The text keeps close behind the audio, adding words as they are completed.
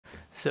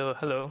So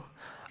hello.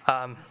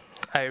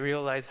 I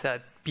realized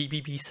that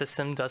BBB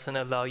system doesn't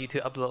allow you to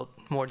upload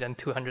more than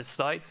 200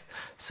 slides.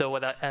 So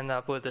what I end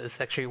up with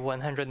is actually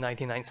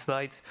 199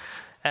 slides.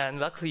 And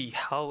luckily,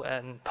 Hao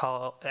and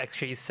Paul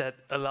actually said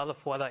a lot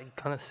of what I'm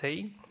gonna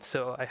say.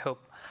 So I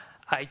hope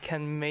I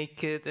can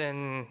make it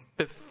in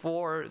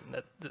before.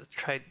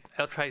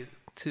 I'll try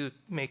to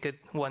make it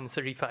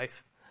 1:35,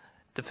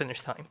 the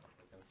finish time.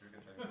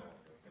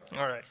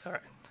 All right.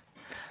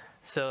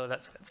 So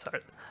let's get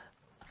started.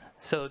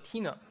 So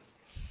tnum,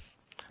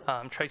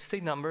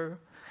 Tristate number,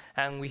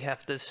 and we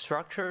have this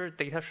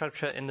data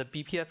structure in the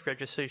BPF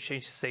registration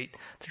state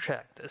to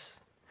track this.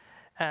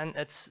 And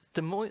it's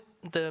the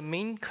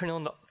main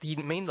kernel, the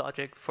main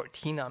logic for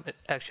tnum, it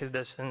actually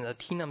lives in the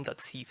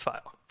tnum.c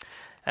file.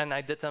 And I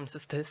did some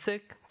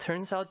statistic.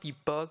 Turns out the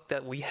bug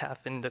that we have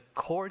in the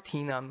core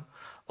tnum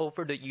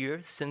over the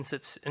years since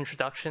its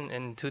introduction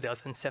in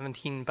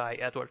 2017 by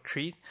Edward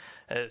Creed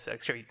is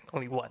actually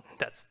only one.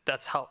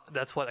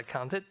 That's what I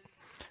counted.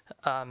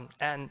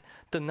 And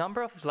the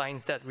number of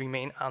lines that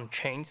remain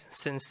unchanged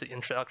since the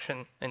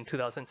introduction in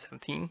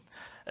 2017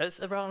 is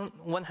around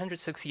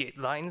 168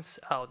 lines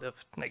out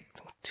of like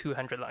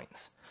 200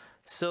 lines.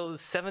 So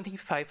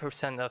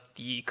 75% of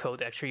the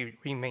code actually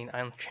remain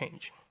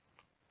unchanged.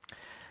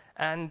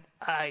 And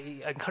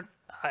I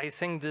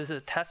think this is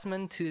a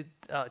testament to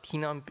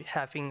tnum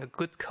having a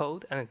good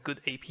code and a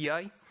good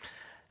API.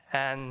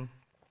 And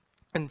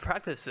in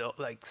practice, though,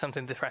 like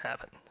something different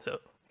happened. So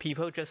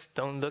people just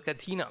don't look at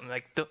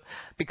tnum,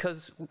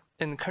 because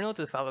in kernel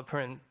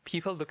development,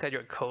 people look at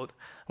your code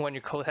when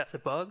your code has a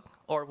bug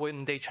or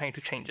when they try to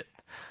change it.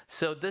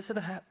 So this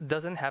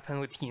doesn't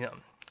happen with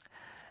tnum.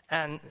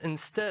 And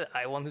instead,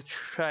 I want to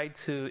try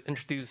to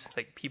introduce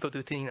people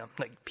to tnum.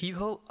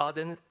 People out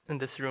in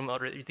this room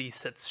already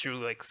sat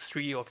through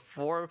 3 or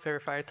 4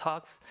 verifier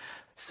talks,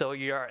 so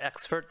you are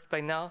expert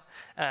by now.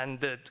 And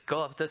the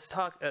goal of this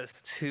talk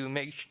is to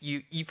make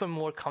you even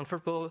more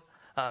comfortable.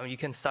 You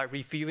can start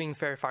reviewing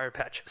verifier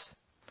patches.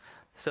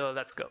 So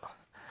let's go.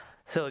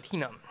 So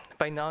tnum,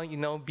 by now you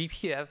know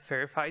BPF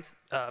verifies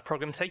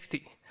program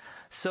safety.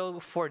 So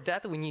for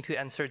that, we need to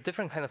answer a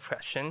different kind of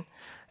question.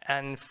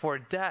 And for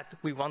that,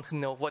 we want to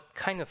know what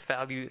kind of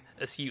value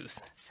is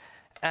used.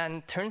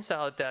 And turns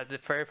out that the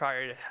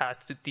verifier has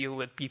to deal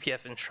with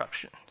BPF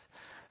instructions.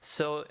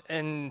 So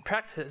in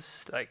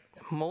practice,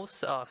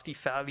 most of the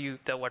value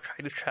that we're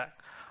trying to track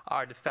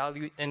are the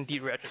value in the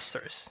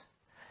registers.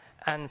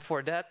 And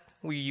for that,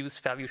 we use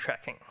value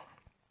tracking.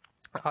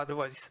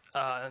 Otherwise,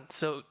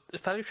 so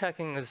value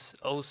tracking is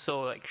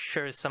also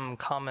shares some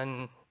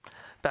common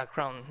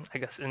background, I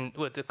guess,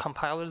 with the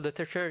compiler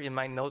literature. You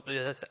might know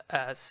this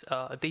as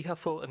data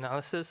flow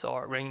analysis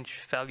or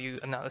range value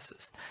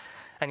analysis.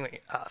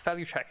 Anyway,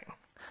 value tracking.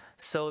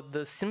 So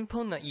the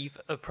simple, naive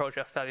approach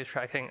of value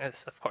tracking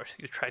is, of course,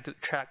 you try to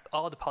track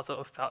all the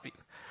possible value,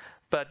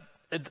 but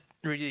it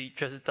really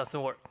just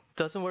doesn't work.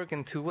 Doesn't work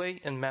in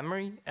two-way, in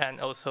memory, and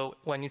also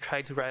when you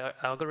try to write an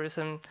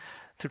algorithm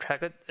to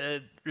track it,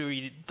 it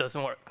really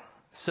doesn't work.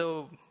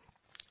 So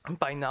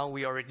by now,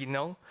 we already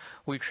know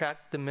we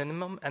track the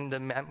minimum and the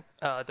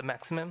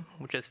maximum,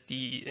 which is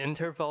the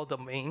interval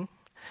domain.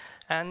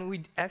 And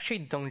we actually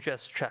don't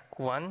just track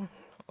one.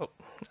 Oh,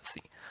 let's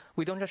see.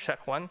 We don't just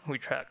track one. We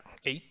track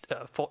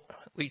 4.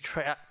 We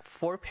track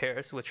 4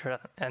 pairs, which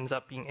ends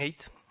up being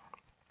 8.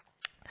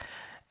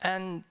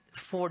 And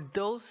for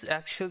those,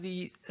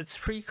 actually, it's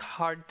pretty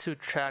hard to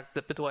track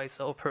the bitwise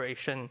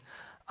operation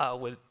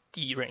with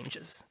the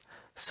ranges.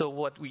 So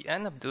what we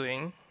end up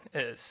doing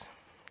is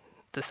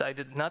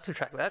decided not to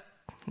track that.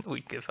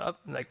 We give up,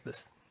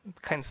 this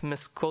kind of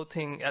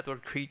misquoting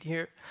Edward Creed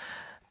here,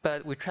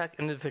 but we track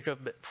individual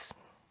bits.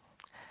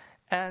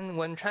 And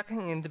when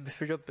tracking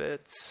individual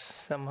bits,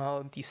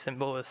 somehow the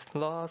symbol is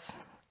lost.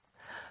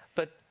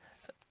 But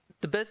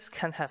the bits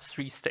can have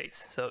 3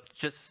 states. So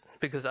just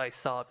because I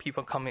saw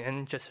people coming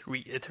in just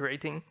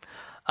reiterating,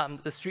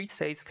 the 3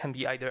 states can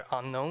be either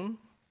unknown,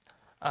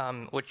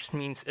 which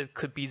means it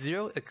could be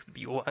 0, it could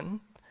be 1,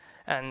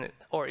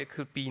 or it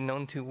could be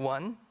known to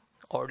 1.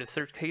 Or the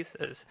third case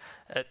is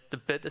the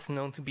bit is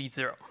known to be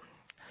 0.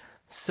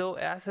 So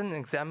as an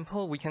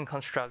example, we can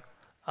construct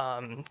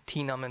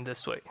tnum in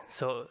this way.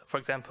 So for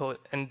example,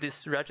 in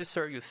this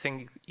register, you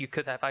think you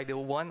could have either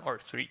 1 or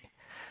 3.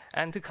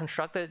 And to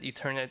construct it, you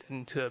turn it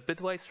into a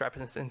bitwise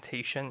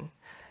representation,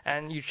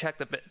 and you check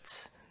the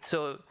bits.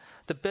 So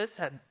the bits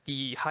at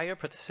the higher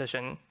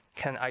precision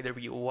can either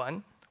be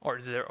 1 or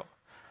 0.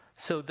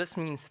 So this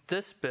means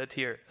this bit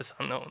here is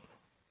unknown.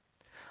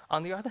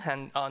 On the other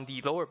hand, on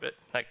the lower bit,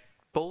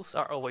 both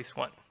are always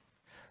 1.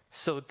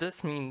 So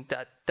this means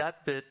that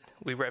that bit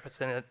we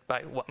represent it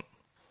by 1,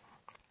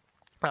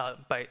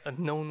 by a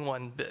known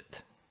 1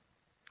 bit.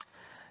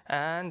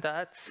 And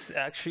that's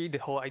actually the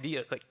whole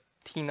idea.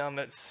 Tnum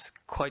is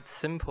quite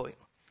simple.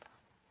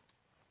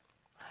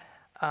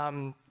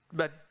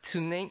 But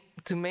to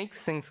make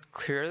things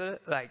clearer,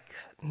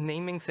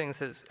 naming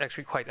things is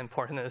actually quite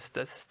important in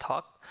this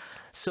talk.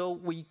 So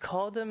we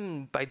call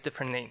them by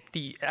different names.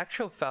 The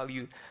actual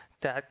value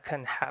that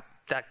can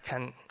that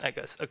can, I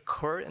guess,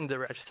 occur in the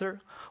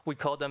register. We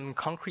call them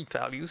concrete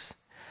values.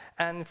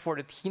 And for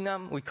the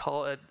tnum, we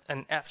call it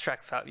an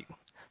abstract value.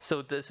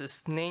 So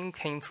this name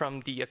came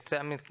from the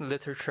academic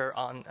literature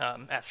on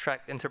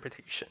abstract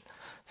interpretation.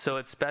 So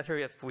it's better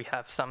if we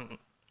have some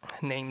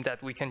name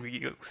that we can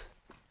reuse.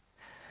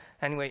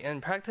 Anyway,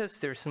 in practice,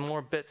 there's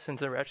more bits in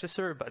the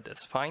register, but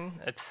that's fine.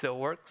 It still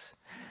works.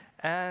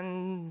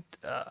 And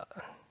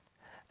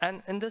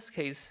in this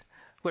case,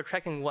 we're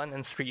tracking 1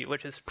 and 3,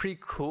 which is pretty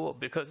cool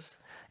because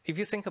if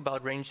you think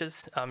about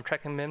ranges,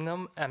 tracking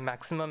minimum and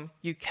maximum,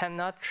 you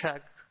cannot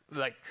track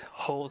like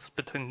holes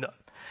between them.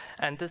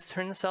 And this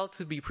turns out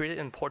to be pretty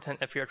important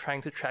if you're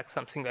trying to track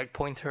something like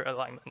pointer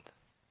alignment.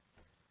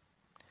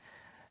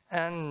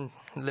 And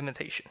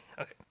limitation.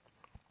 Okay.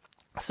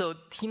 So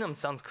tnum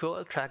sounds cool,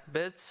 it tracks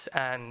bits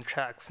and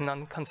tracks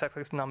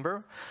non-consecutive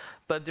number,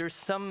 but there's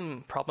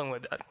some problem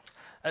with that.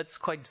 It's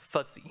quite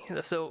fuzzy.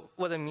 So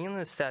what I mean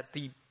is that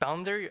the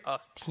boundary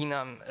of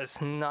tnum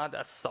is not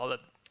as solid,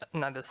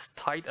 not as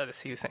tight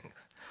as you think.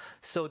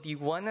 So the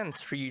 1 and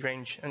 3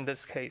 range in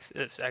this case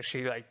is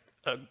actually like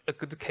a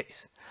good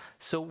case.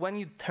 So when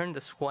you turn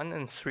this 1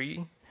 and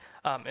 3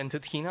 into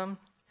tnum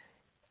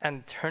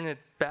and turn it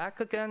back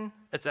again,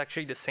 it's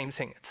actually the same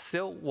thing. It's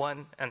still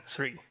 1 and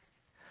 3.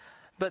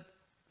 But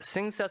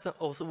things doesn't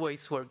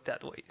always work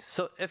that way.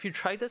 So if you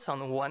try this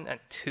on 1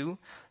 and 2,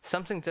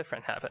 something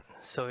different happens.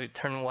 So you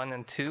turn 1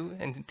 and 2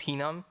 into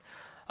tnum.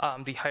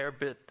 The higher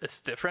bit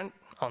is different,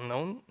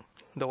 unknown.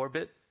 Lower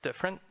bit,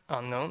 different,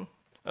 unknown.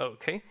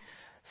 Okay.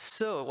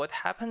 So what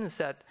happens is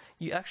that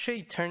you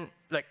actually turn,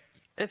 like,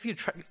 if you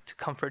try to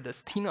convert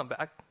this tnum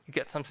back, you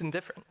get something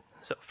different.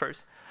 So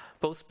first,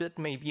 both bit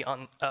may be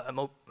on,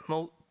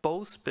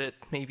 both bit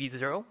may be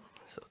 0,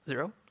 so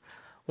 0.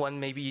 One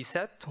may be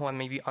set, one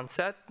may be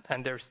unset,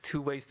 and there's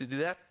 2 ways to do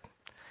that.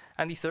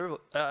 And the third,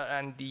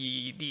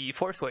 the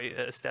fourth way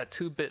is that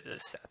 2-bit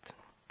is set.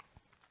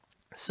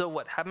 So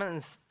what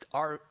happens?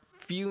 Our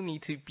view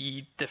need to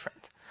be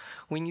different.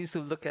 We need to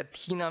look at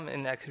tnum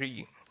in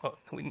actually. Well,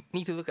 we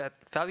need to look at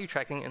value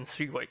tracking in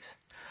 3 ways.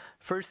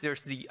 First,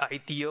 there's the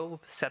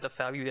ideal set of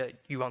value that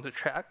you want to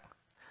track.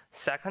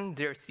 Second,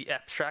 there's the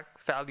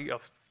abstract value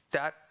of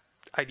that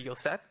ideal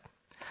set.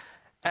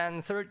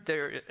 And third,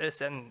 there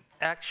is an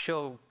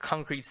actual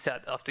concrete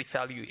set of the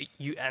value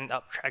you end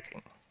up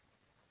tracking.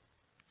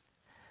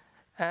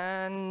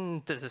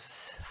 And this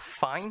is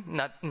fine,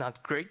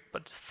 not great,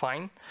 but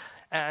fine.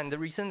 And the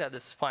reason that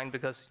is fine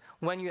because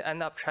when you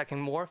end up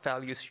tracking more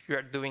values,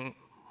 you're doing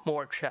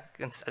more track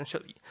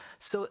essentially.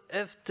 So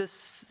if this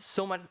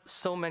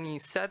so many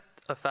set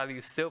of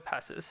values still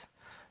passes,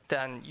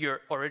 then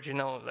your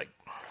original like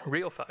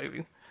real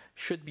value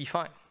should be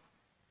fine.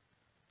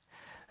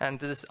 And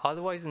this is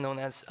otherwise known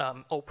as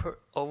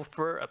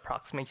over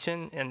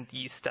approximation in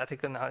the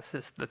static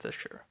analysis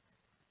literature.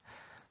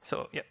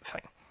 So yeah,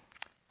 fine.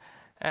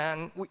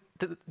 And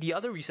the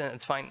other reason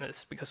it's fine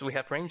is because we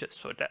have ranges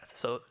for that.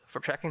 So for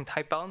tracking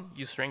type bound,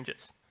 use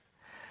ranges.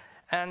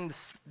 And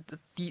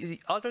the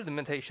other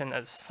limitation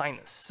is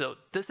signness. So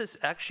this is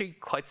actually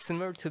quite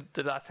similar to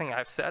the last thing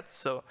I've said.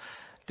 So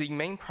the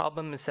main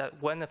problem is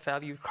that when a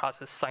value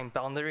crosses sign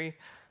boundary,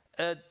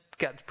 it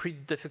gets pretty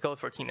difficult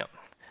for tnum.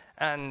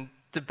 And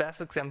the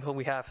best example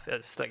we have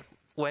is like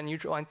when you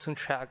want to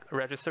track a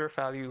register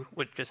value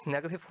with just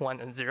 -1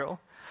 and 0,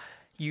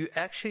 you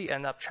actually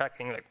end up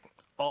tracking like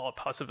all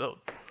possible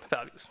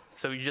values.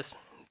 So you just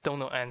don't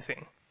know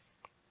anything.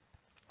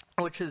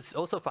 Which is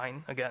also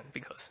fine, again,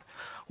 because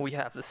we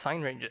have the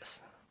sign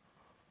ranges.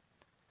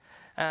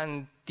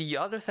 And the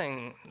other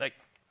thing like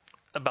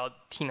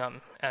about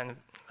tnum and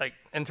like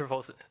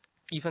intervals,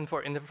 even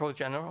for interval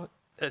general,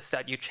 is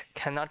that you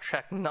cannot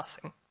track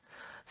nothing.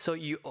 So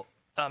you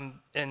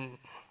in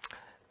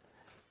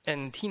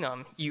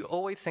tnum, you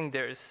always think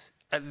there's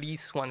at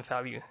least one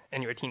value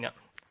in your tnum.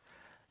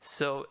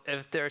 So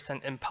if there's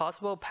an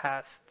impossible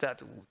path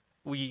that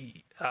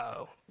we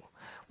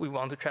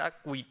want to track,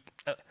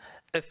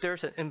 if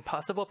there's an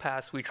impossible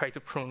path, we try to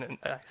prune it.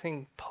 I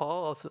think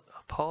Paul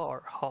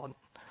or Hall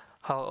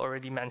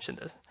already mentioned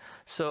this.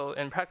 So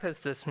in practice,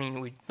 this means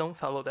we don't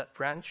follow that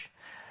branch,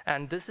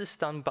 and this is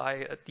done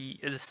by the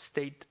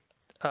state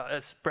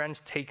as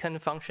branch taken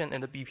function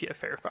in the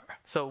BPF verifier.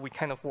 So we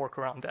kind of work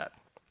around that.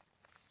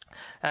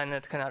 And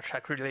it cannot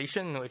track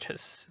relation, which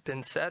has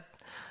been said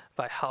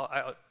by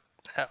how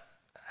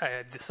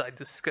I decided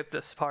to skip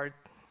this part.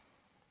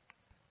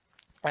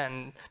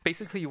 And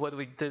basically what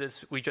we did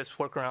is we just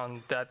work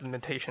around that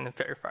limitation in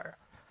verifier.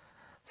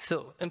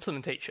 So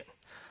implementation.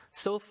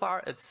 So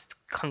far it's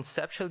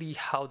conceptually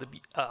how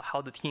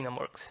the tnum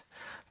works,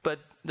 but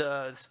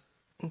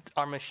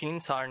our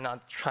machines are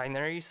not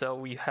trinary, so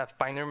we have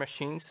binary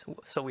machines,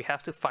 so we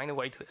have to find a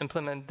way to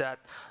implement that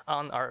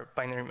on our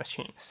binary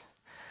machines.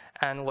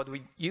 And what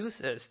we use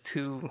is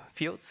 2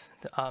 fields,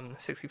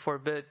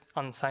 64-bit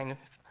unsigned.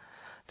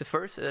 The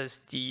first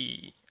is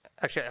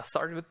actually I'll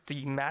start with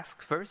the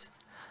mask first.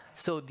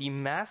 So the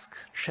mask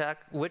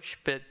check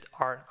which bit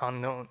are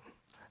unknown.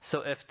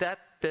 So if that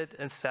bit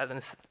is set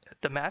in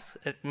the mask,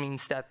 it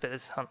means that bit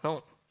is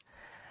unknown.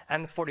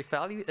 And for the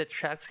value, it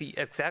tracks the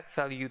exact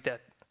value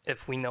that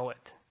if we know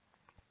it.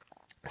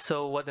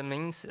 So what it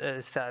means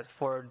is that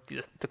for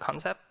the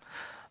concept,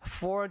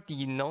 for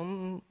the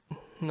known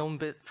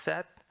bit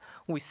set,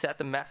 we set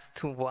the mask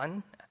to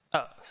 1.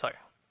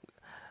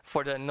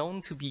 For the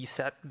known to be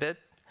set bit,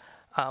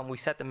 we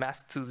set the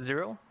mask to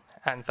 0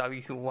 and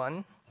value to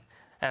 1.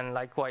 And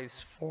likewise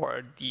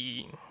for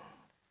the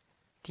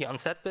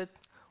unset bit,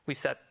 we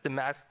set the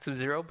mask to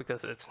 0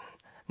 because it's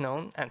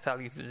known and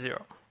value to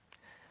 0.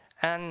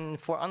 And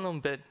for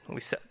unknown bit,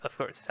 we of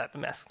course set the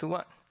mask to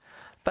 1.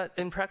 But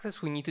in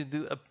practice, we need to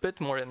do a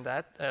bit more than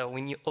that.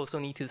 We also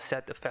need to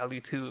set the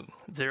value to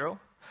 0.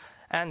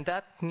 And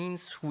that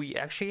means we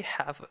actually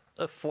have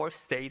a fourth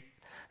state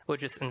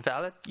which is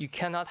invalid. You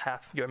cannot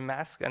have your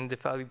mask and the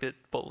value bit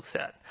both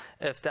set.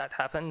 If that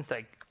happens,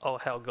 like all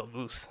hell goes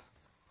loose.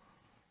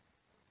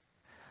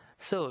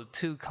 So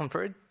to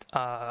convert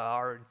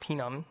our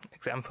tnum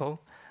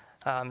example,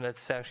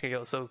 that's actually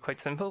also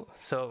quite simple.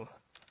 So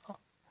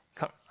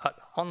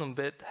unknown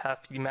bit have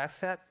the mask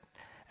set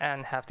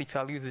and have the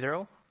value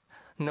 0.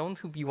 Known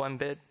to be 1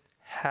 bit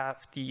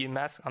have the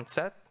mask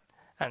unset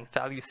and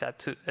value set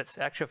to its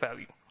actual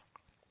value.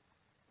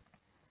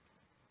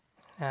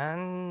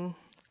 And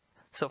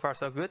so far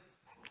so good.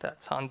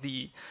 That's on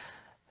the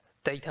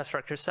data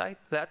structure side.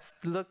 Let's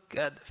look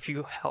at a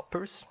few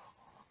helpers.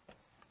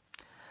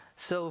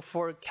 So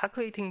for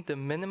calculating the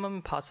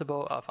minimum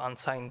possible of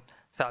unsigned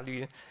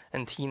value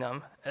in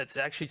tnum, it's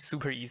actually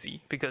super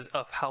easy because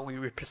of how we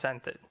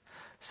represent it.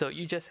 So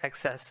you just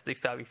access the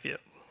value field.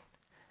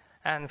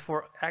 And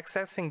for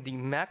accessing the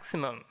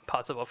maximum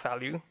possible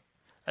value,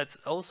 it's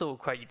also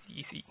quite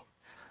easy.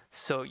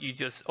 So you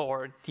just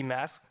OR the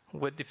mask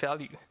with the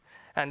value.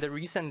 And the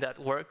reason that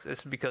works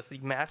is because the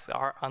masks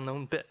are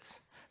unknown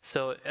bits.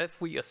 So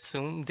if we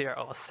assume they're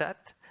all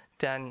set,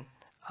 then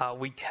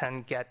we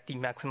can get the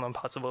maximum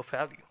possible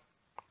value.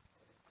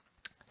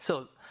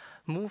 So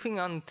moving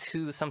on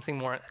to something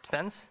more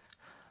advanced,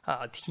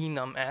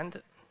 tnum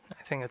and,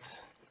 I think it's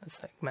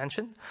like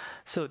mentioned.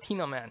 So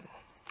tnum and,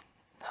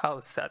 how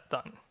is that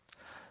done?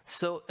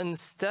 So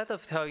instead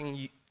of telling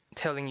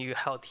you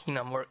how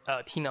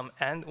tnum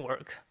and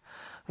work,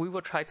 we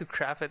will try to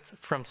craft it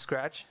from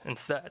scratch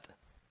instead.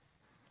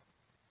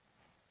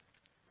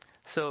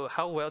 So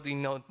how well do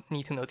you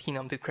need to know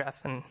tnum to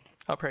craft an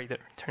operator?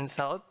 Turns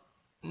out,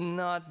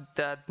 not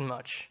that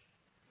much.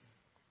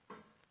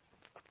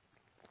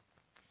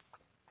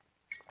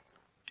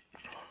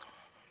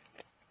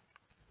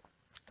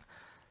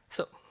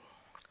 So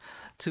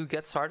to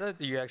get started,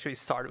 you actually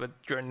start with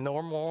your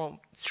normal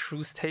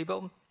truth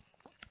table.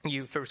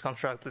 You first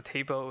construct the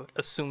table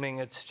assuming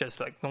it's just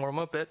like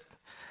normal bit,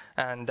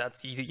 and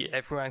that's easy.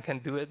 Everyone can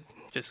do it.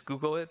 Just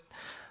Google it.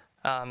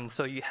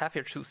 So you have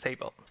your truth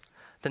table.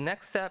 The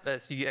next step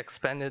is you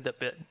expand it a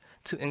bit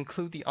to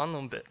include the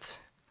unknown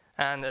bits.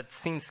 And it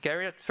seems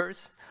scary at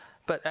first,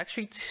 but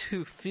actually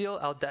to fill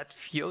out that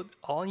field,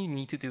 all you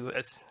need to do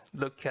is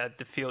look at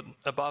the field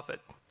above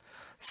it.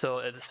 So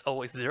it's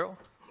always 0.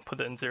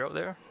 Put in 0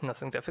 there,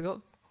 nothing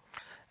difficult.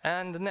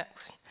 And the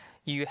next,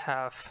 you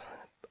have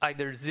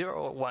either 0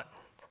 or 1.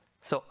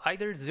 So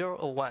either 0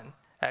 or 1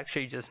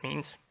 actually just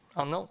means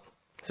unknown.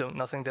 So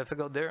nothing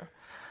difficult there.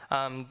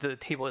 The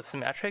table is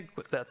symmetric,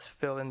 let's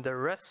fill in the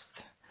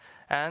rest.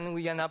 And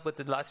we end up with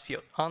the last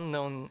field,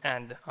 unknown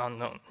and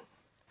unknown.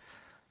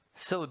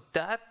 So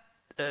that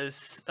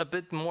is a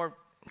bit more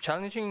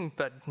challenging,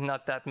 but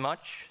not that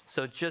much.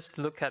 So just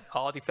look at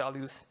all the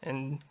values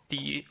in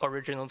the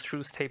original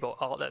truth table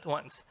all at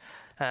once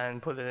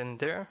and put it in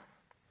there.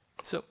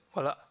 So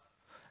voila,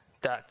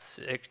 that's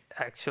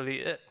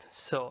actually it.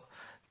 So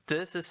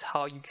this is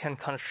how you can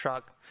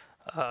construct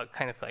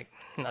kind of like,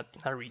 not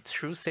really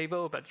truth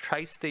table, but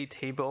tri-state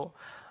table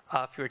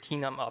of your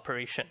tnum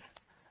operation.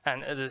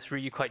 And it is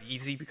really quite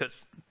easy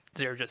because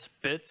they're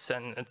just bits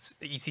and it's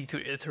easy to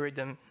iterate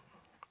them.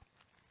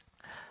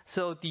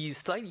 So the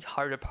slightly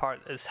harder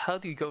part is how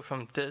do you go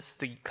from this,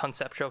 the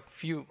conceptual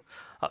view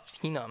of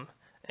tnum,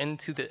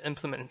 into the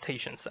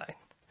implementation side.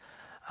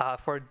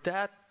 For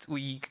that,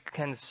 we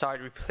can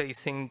start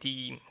replacing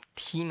the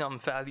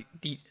tnum value,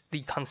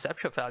 the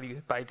conceptual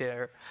value by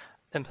their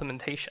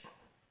implementation.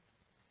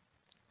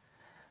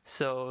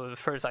 So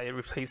first I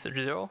replace the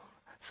 0.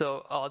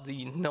 So all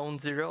the known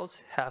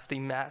zeros have the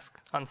mask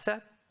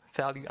unset,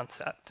 value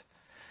unset.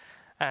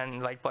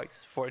 And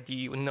likewise, for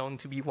the known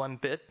to be 1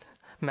 bit,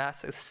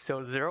 mask is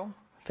still 0,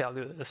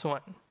 value is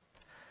 1.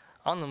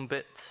 Unknown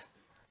bits,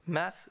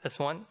 mask is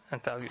 1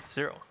 and value is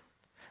 0.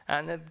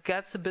 And it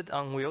gets a bit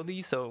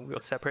unwieldy, so we'll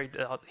separate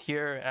it out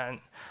here and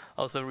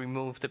also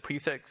remove the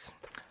prefix.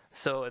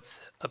 So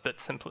it's a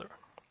bit simpler.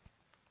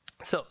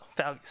 So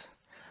values.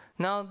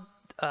 Now,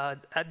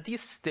 at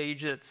this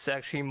stage, it's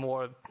actually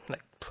more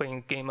like playing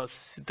a game of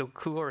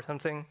Sudoku or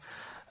something.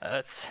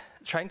 It's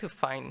trying to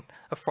find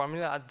a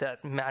formula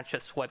that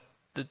matches what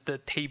the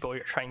table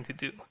you're trying to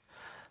do.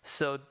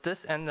 So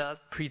this ended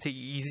up pretty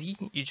easy.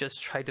 You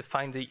just try to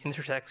find the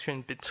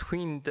intersection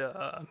between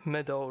the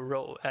middle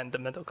row and the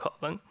middle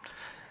column.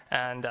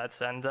 And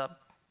that's ended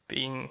up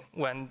being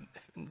when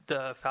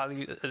the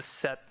value is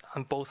set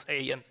on both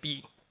A and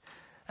B.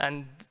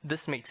 And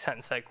this makes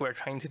sense, like we're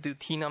trying to do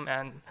tnum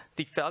and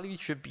the value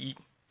should be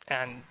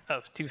n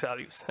of 2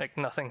 values, like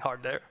nothing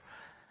hard there.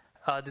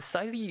 The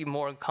slightly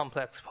more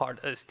complex part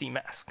is the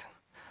mask.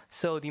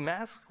 So the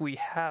mask, we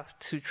have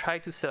to try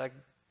to select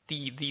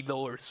the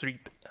lower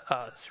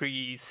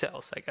three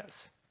cells, I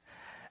guess.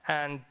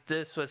 And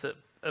this was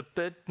a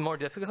bit more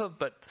difficult,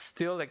 but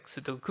still like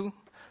Sudoku.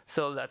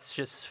 So let's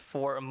just,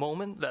 for a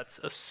moment, let's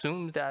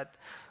assume that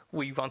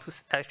we want to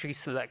actually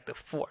select the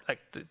 4,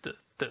 like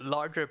the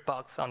larger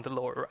box on the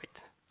lower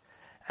right.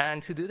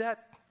 And to do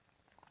that,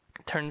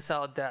 turns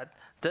out that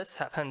this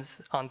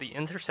happens on the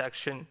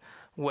intersection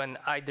when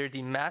either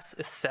the mask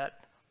is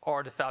set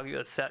or the value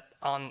is set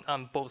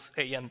on both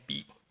A and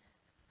B.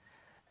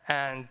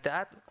 And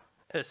that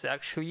is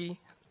actually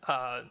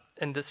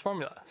in this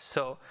formula.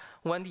 So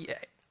when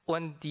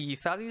the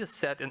value is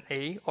set in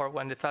A, or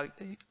when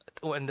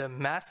the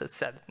mask is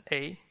set in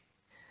A,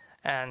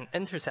 and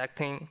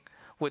intersecting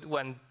with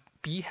when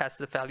B has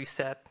the value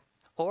set,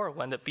 or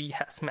when the B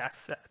has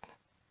mask set.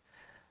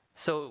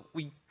 So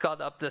we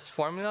got up this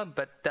formula,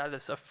 but that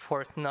is of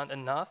course not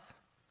enough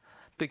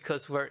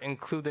because we're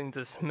including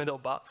this middle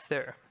box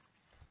there.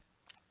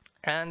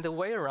 And the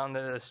way around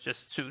it is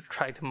just to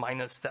try to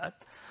minus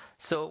that.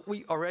 So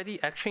we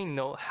already actually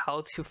know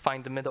how to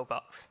find the middle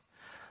box.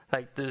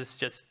 Like this is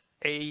just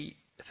A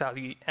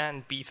value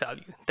and B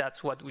value.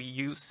 That's what we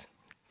use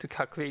to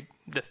calculate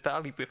the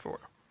value before.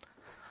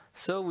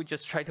 So we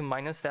just try to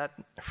minus that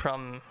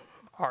from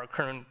our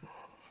current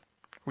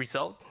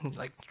result,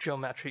 like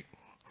geometric.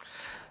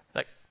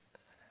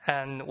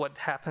 And what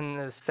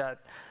happened is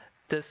that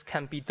this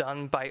can be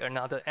done by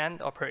another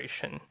AND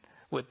operation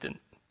with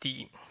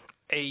the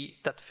A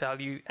dot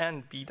value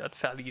and B dot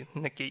value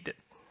negated.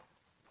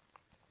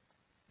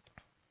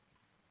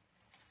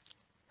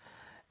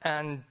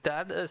 And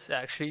that is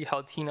actually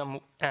how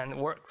tnum AND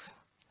works.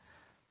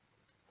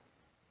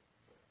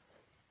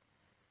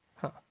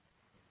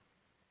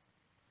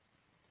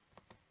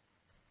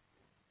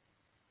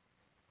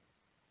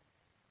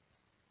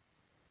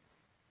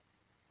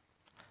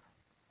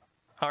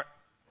 All right,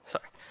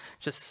 sorry,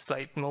 just a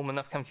slight moment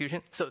of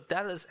confusion. So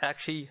that is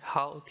actually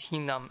how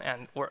tnum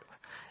AND works.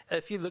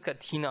 If you look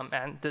at tnum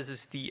AND, this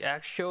is the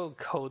actual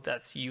code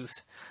that's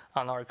used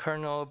on our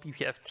kernel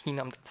bpf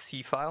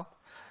tnum.c file.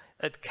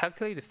 It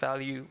calculates the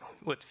value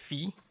with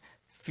phi.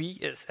 Phi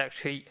is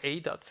actually A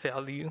dot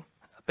value,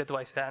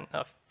 bitwise AND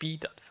of B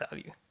dot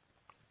value.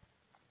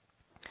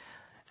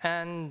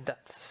 And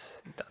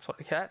that's what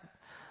we had.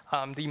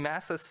 The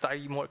mask is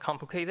slightly more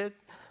complicated,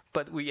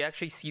 but we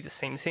actually see the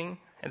same thing.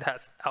 It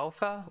has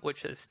alpha,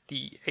 which is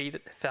the A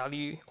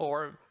value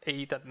or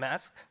A dot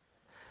mask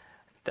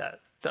that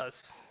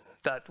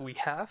we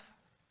have,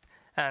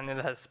 and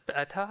it has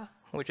beta,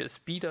 which is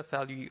B dot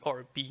value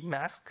or B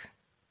mask,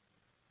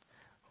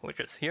 which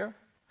is here.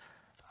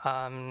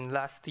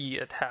 Lastly,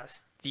 it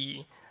has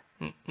the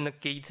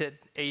negated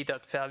A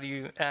dot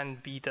value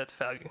and B dot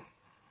value.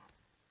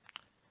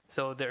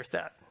 So there's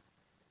that.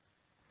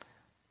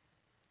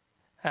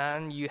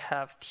 And you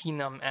have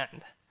tnum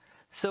AND.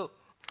 So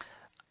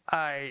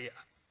I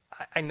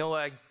know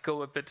I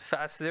go a bit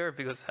fast there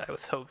because I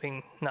was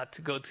hoping not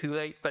to go too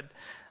late, but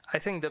I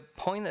think the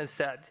point is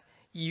that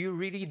you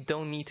really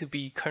don't need to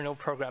be kernel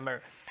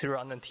programmer to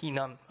run a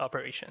tnum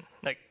operation.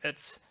 Like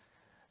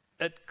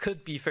it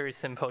could be very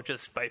simple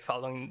just by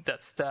following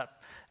that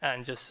step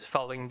and just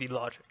following the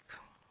logic.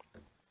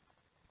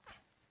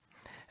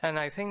 And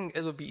I think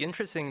it would be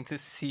interesting to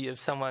see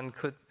if someone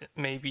could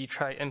maybe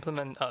try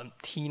implement a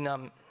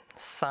tnum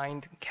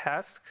signed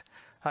cask.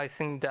 I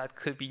think that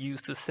could be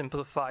used to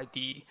simplify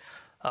the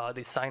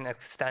sign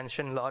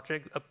extension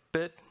logic a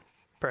bit,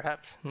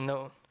 perhaps.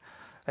 No,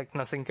 like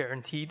nothing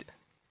guaranteed.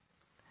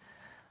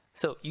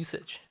 So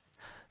usage.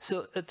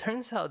 So it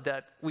turns out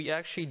that we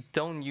actually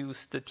don't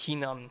use the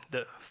tnum,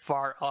 the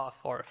far off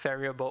or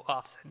variable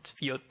offset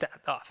field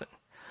that often.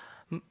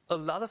 A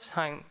lot of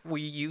time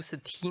we use the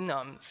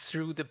tnum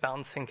through the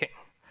bound thinking.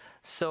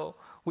 So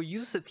we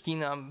use the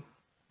tnum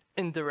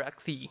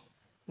indirectly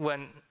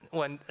when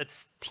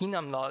its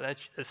tnum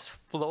knowledge is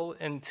flow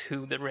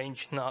into the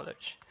range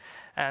knowledge.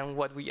 And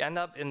what we end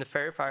up in the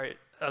verifier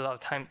a lot of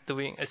time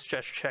doing is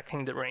just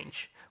checking the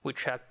range. We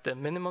check the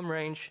minimum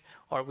range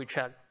or we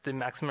check the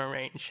maximum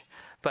range.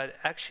 But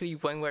actually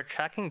when we're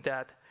tracking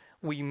that,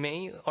 we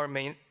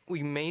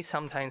may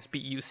sometimes be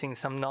using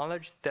some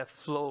knowledge that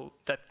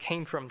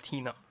came from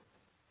tnum.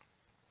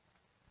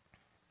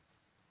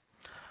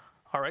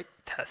 All right,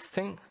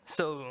 testing.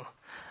 So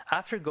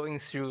after going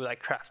through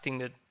like crafting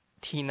the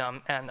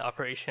tnum AND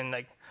operation,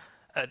 like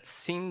it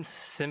seems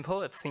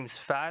simple, it seems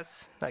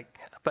fast, like,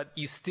 but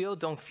you still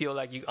don't feel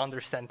like you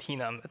understand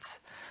tnum.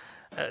 It's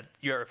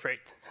you're afraid,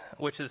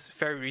 which is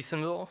very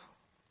reasonable.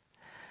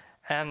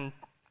 And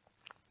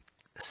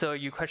so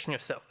you question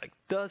yourself, like,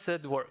 does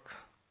it work?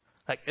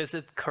 Like, is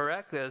it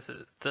correct?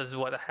 Does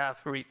what I have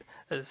read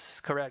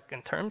is correct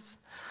in terms?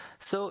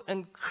 So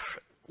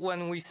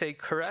when we say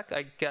correct,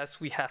 I guess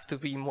we have to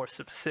be more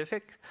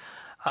specific.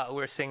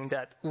 we're saying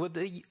that would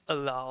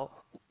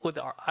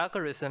our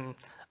algorithm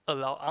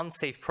allow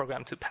unsafe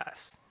program to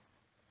pass?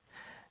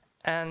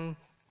 And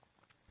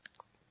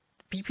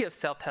BPF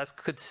self-test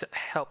could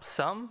help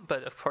some,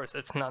 but of course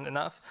it's not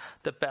enough.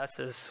 The best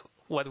is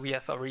what we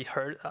have already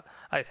heard.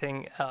 I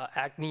think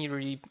Agni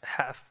really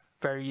have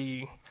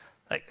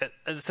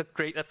it's a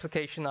great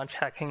application on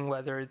checking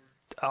whether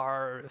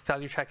our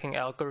value tracking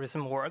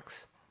algorithm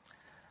works.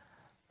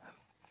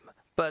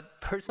 But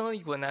personally,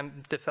 when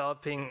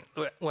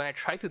I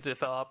try to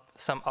develop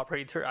some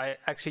operator, I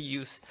actually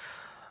use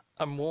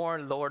a more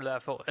lower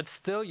level. It's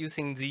still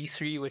using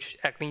Z3, which is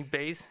Agni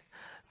based,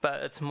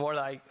 but it's more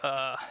like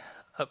a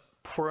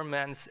poor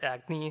man's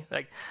Agni,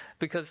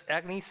 because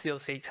Agni still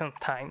takes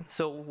time.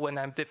 So when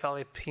I'm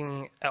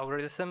developing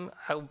algorithm,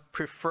 I would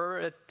prefer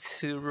it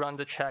to run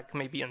the check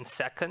maybe in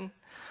second.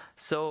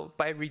 So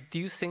by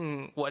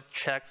reducing what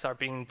checks are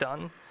being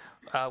done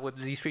with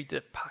Z3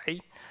 to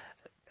pi,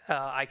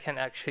 I can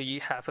actually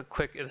have a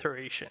quick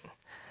iteration.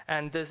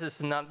 And this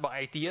is not my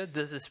idea.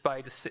 This is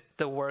by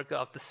the work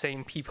of the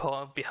same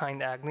people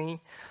behind Agni.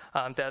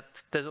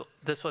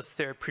 This was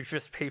their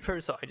previous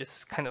paper, so I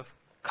just kind of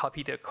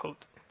copied their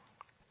code.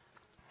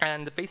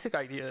 And the basic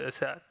idea is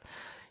that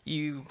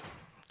you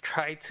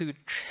try to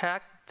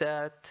check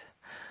that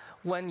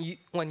when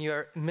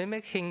you're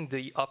mimicking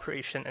the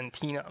operation in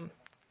tnum,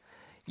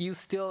 you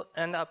still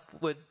end up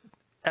with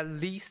at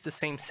least the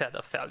same set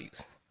of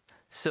values.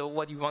 So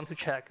what you want to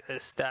check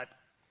is that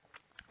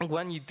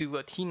when you do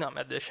a tnum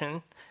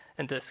addition,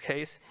 in this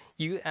case,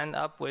 you end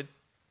up with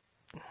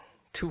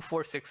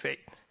 2468.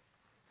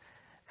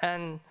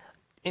 And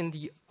in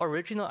the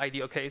original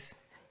ideal case,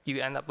 you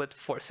end up with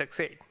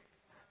 468.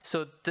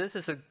 So this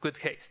is a good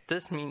case.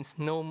 This means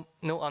no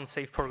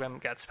unsafe program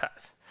gets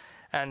passed.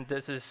 And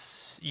this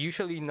is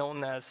usually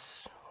known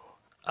as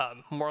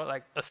more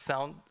like a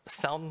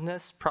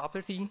soundness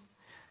property.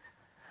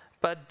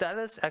 But that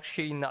is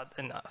actually not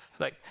enough.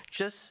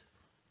 Just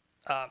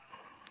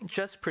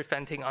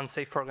preventing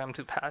unsafe program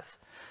to pass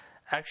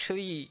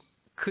actually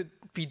could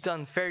be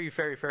done very,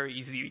 very, very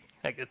easily.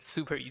 It's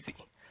super easy.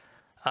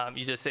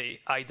 You just say,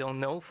 I don't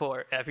know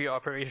for every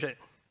operation.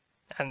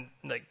 And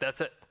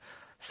that's it.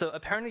 So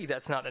apparently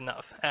that's not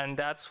enough. And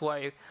that's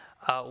why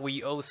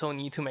we also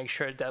need to make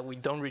sure that we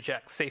don't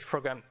reject safe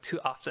program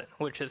too often,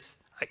 which is,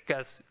 I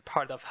guess,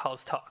 part of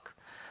house talk.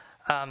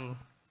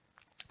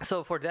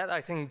 So for that,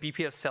 I think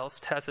BPF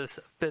self-test is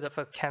a bit of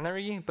a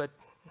canary, but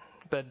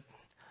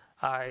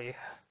I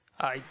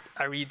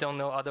really don't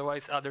know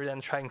otherwise other than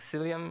trying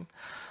Cilium.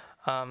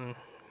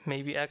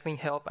 Maybe Agni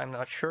help, I'm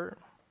not sure.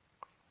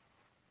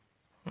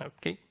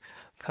 Okay,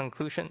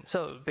 conclusion.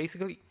 So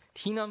basically,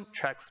 tnum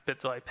tracks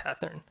bitwise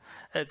pattern.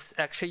 It's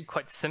actually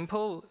quite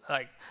simple,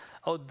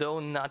 although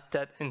not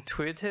that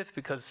intuitive,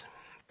 because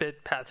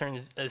bit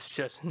pattern is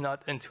just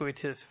not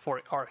intuitive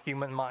for our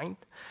human mind.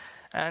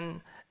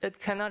 And it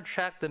cannot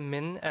track the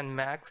min and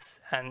max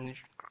and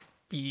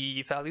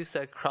the values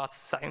that cross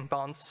sign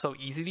bounds so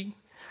easily,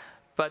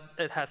 but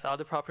it has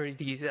other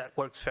properties that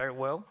works very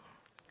well.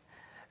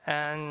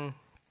 And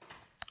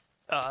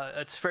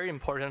it's very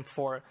important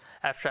for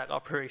abstract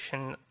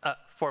operation,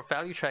 for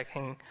value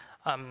tracking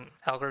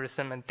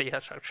algorithm and data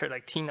structure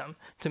like tnum,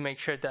 to make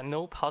sure that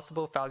no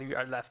possible value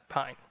are left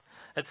behind.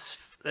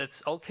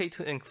 It's okay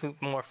to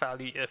include more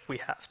value if we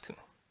have to.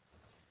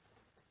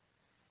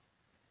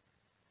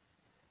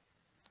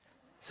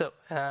 So,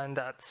 and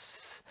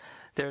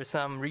there's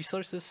some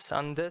resources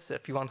on this.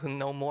 If you want to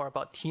know more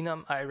about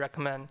tnum, I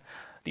recommend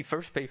the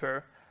first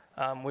paper,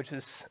 which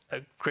is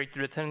a great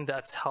written.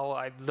 That's how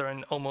I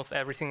learned almost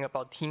everything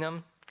about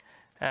tnum.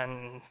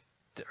 And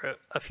there are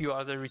a few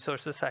other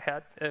resources I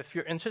had. If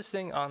you're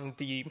interested on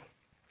the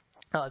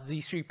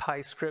Z3 Pi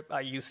script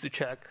I used to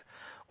check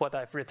what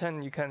I've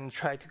written, you can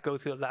try to go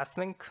to the last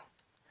link.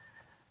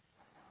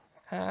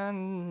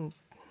 And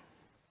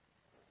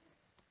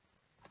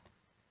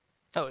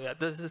oh yeah,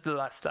 this is the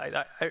last slide.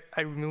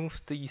 I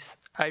removed the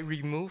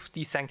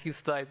thank you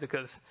slide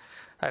because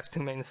I have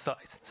too many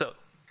slides. So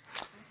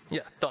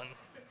yeah, done.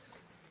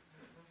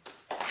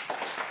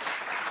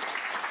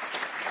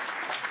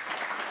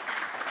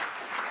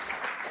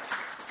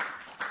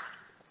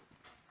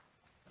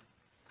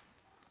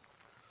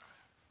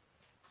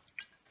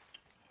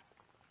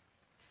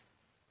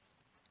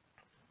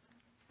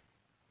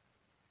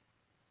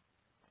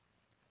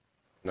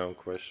 No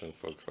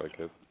questions, looks like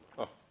it.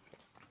 Oh.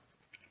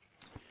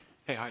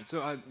 Hey, hi.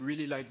 So I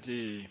really like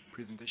the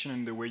presentation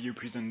and the way you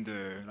present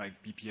the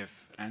BPF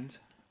end.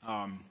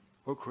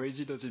 How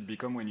crazy does it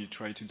become when you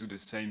try to do the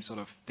same sort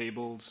of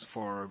tables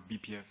for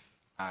BPF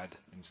add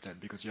instead?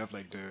 Because you have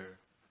the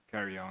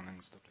carry on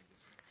and stuff like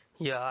this.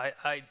 Yeah,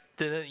 I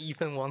didn't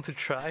even want to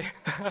try.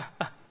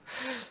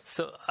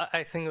 So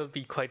I think it would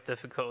be quite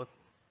difficult.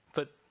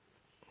 But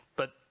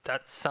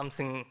that's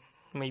something,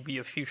 maybe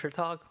a future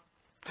talk.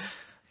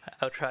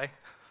 I'll try.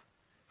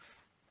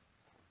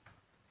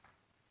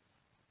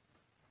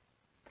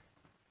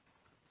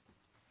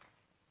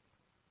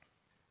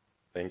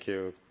 Thank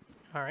you.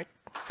 All right.